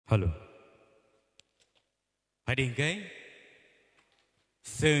Hello. Phải đi cái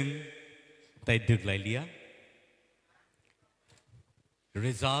sừng tay được lại lia.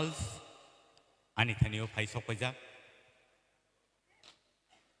 Results anh thấy nhiều phải sốc bây giờ.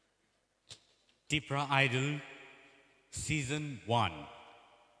 Tipra Idol Season 1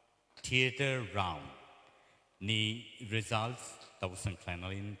 Theater Round ni results tao sang khai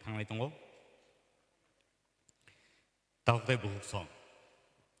nói thằng này tongo. Tao thấy বহুত song.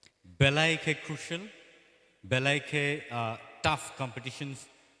 Belai ke crucial, belai ke tough competitions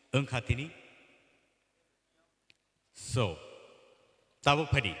engkhatini. So, tabo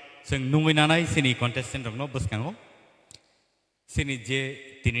phadi. Seng nungui nanai sini contestant rongno buskango. Sini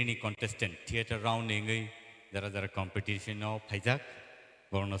je tinini contestant theater round nengai jara competition no phaijak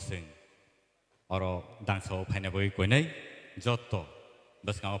borno sing. Oro dangso phaina boi koinai jotto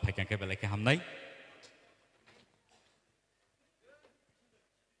buskango phaikan ke belai ke hamnai.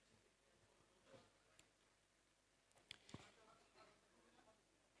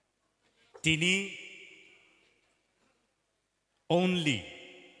 Tini only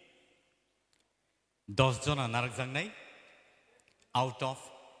 10 jona narakjangnai out of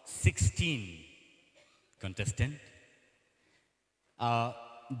 16 contestant.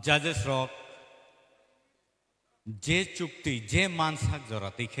 Judges rock je chukti je mansak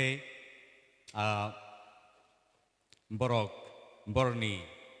jorati khe borni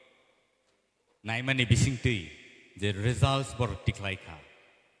naimani bisingti je results bor tiklai kha.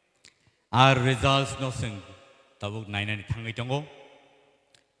 Our results no sing tabuk nainani thangai tongo.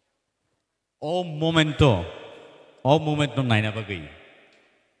 O momento naina bagai.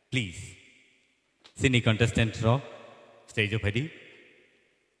 Please. Sini contestant ro stage of ready.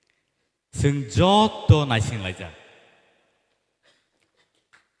 Sing jotto naising laija.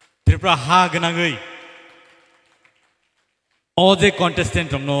 Tipra ha ganangai. O je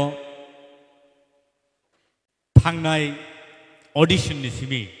contestant no thangnai audition ni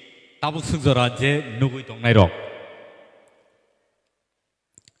simi. Tabuk sujora je nugui tongnai rok.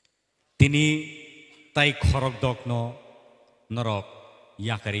 Tini tai khorok dok no norok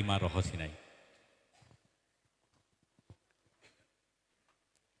yakari ma rohosinai.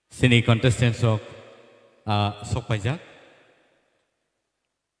 Sini contestants of sok pajak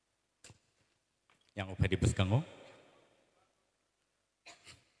yang upadi buskango.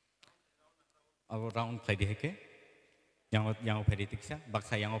 Abo round play di heke. Yang upadi tiksa,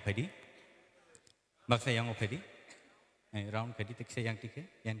 baksa yang upadi round upadi tiksa yang tike,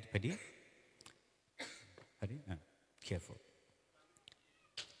 yang upadi, careful.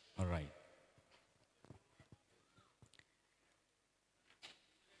 All right.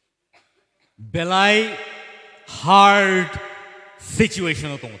 Belai hard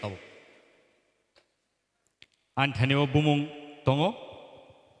situation tongo tabo. Anthony bumung tongo.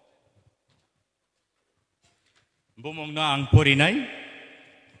 Bumong na ang purinay.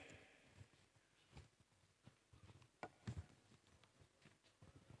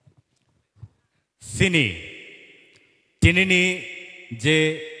 Sini tinini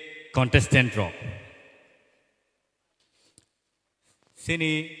je contestant ro.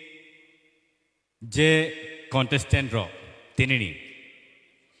 Sini je contestant ro tinini.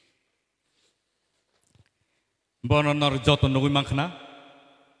 Bono nor joto nugui mangkhana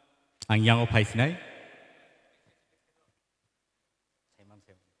ang yango phaisinai.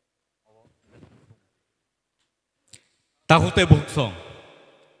 Tahute buksong.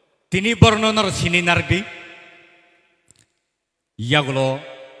 Tini bornonar sini nargi. Yagulo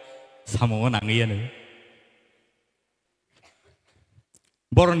samongan angiyan.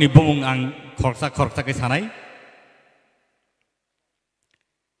 Borni bumung ang korsa ke sanai.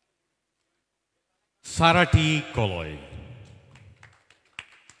 Sarati koloi.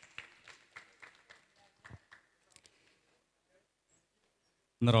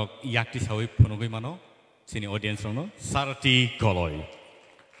 Narok yakti sawi punugui mano. Sini audience no Sarati koloi.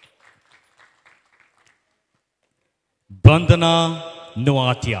 Bandana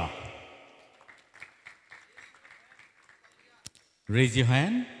Nuatia. Raise your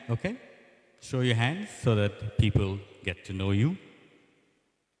hand, okay? Show your hand so that people get to know you.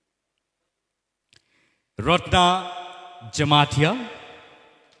 Rotna Jamatia.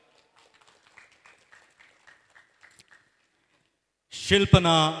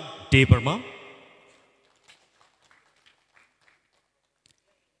 Shilpana Debarma.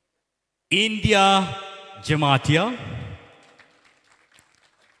 India Jamatia.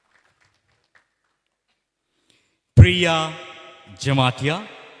 Priya Jamatia.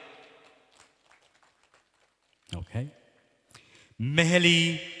 Okay.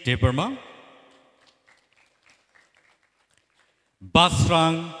 Meheli Debarma.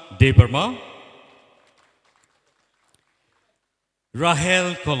 Basrang Deberma,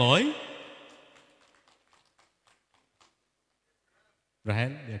 Rahel Koloy,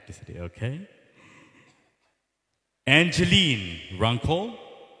 Rahel, electricity, okay. Angeline Ranko,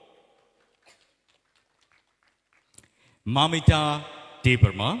 Mamita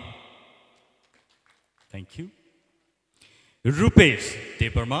Deberma, thank you. Rupesh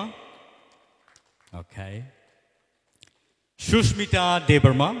Deberma, okay. Shushmita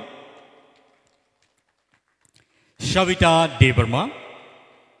Deberma, Shavita Deberma,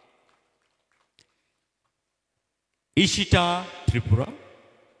 Ishita Tripura,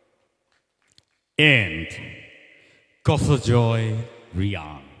 and Kosojoy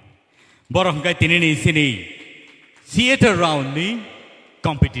Rian. Borong kai tinini sini theater round ni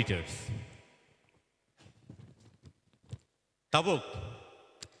competitors. Tabuk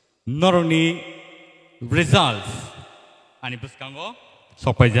noroni results ani buskango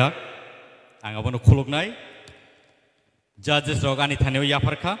sopajak angabono khuluknai judges rogani thaneo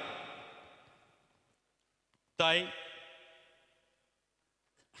yafarkha tai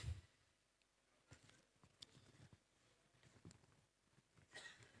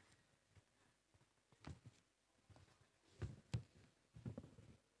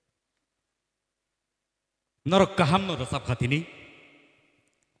Norok kaham no rasap khatini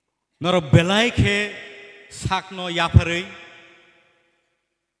norok belai khe sakno yafarei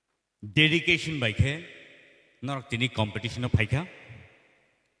dedication by khe norok tini competition of phaikha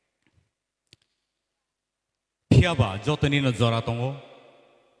phiaba jotoni no jora tongo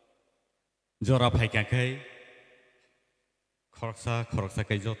jora phaikha khai khoroksa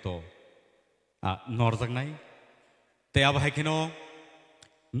kai joto norjak nai te aba haikeno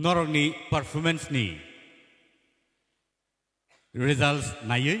norok ni performance ni results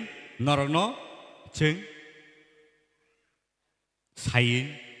nai norok no ching sai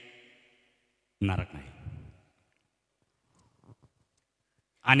narak nai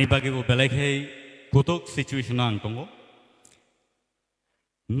ani bagi bo belai khai kutuk situation ang tongo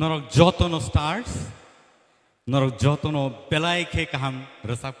norok jotono stars norok jotono belai khai kaham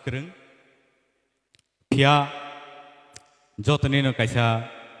rasap krung pia jotoni no kaisa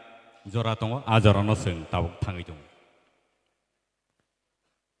jora tongo a jora no sung tabuk thangi tongo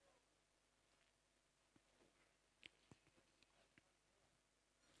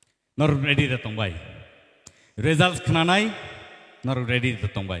Nor ready to tongbai. Results khananai nor ready to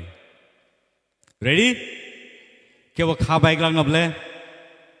tongbai. Ready? Kya wo kha bai glang able?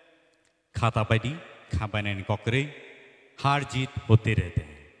 खाता पाई खापाने नहीं कॉकरे हार जीत होते रहते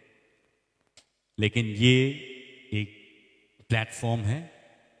हैं लेकिन ये एक platform है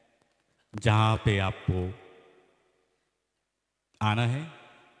जहां पे आपको आना है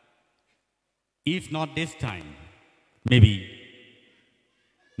if not this time maybe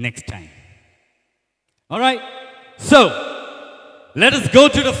next time all right so let us go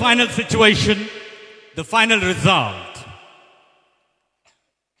to the final situation the final result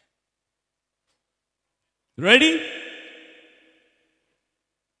ready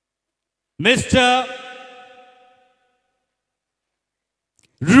Mr.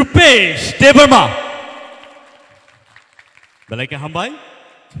 Rupesh Deberma belai ke hambai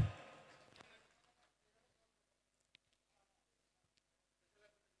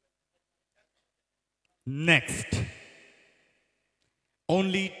next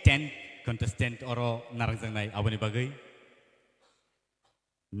only 10 contestant oro narangjang nai abani bagai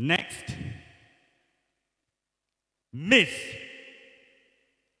next Miss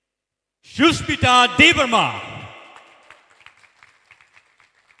Shushmita Deberma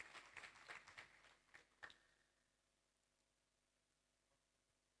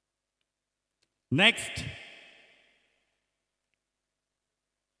next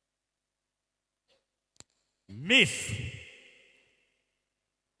Miss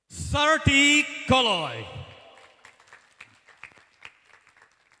Saklai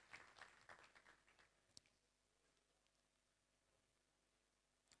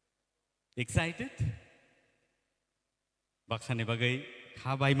excited baksani bagai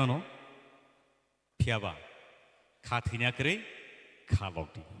kha bai mano phiaba kha thinya kre kha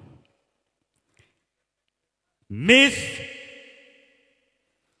lokti Miss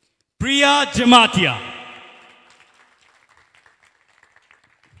Priya Jamatia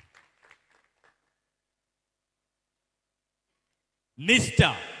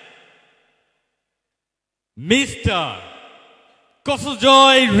Mr.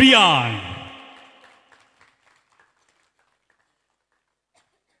 Kosojoy Rian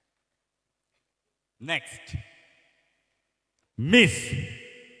next Miss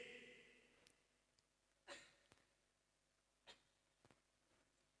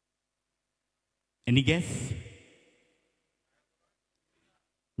Any guess?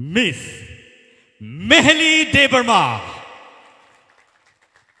 Miss Mehli Debarma.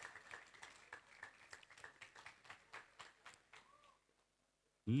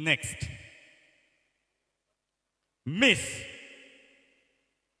 Next, Miss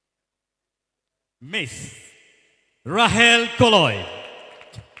Rahel Koloy.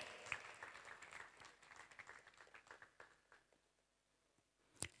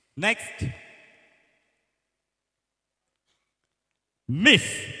 Next, Miss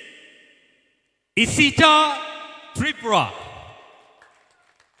Isita Tipra.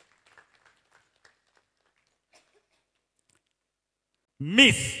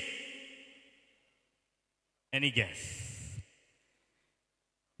 Miss, any guess?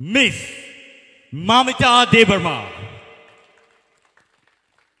 Miss Mamita Debarma.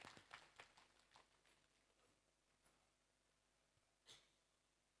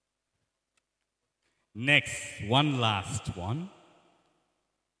 Next, one last one.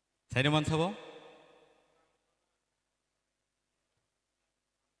 Anyone sabo?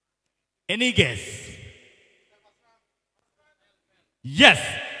 Any guess? Yes,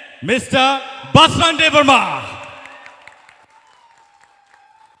 Mr. Basran Debarma.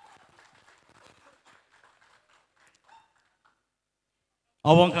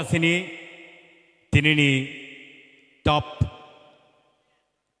 Awang kasini tinini top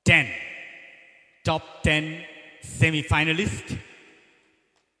 10 semi-finalist.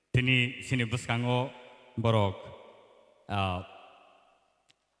 Tini sini buskango borok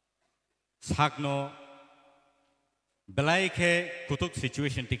sakno belai ke kutuk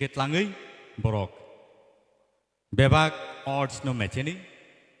situation tiket langai borok bebak odds no matchini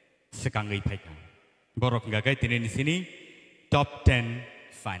sekangai paikan borok gagai tini sini top 10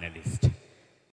 finalist.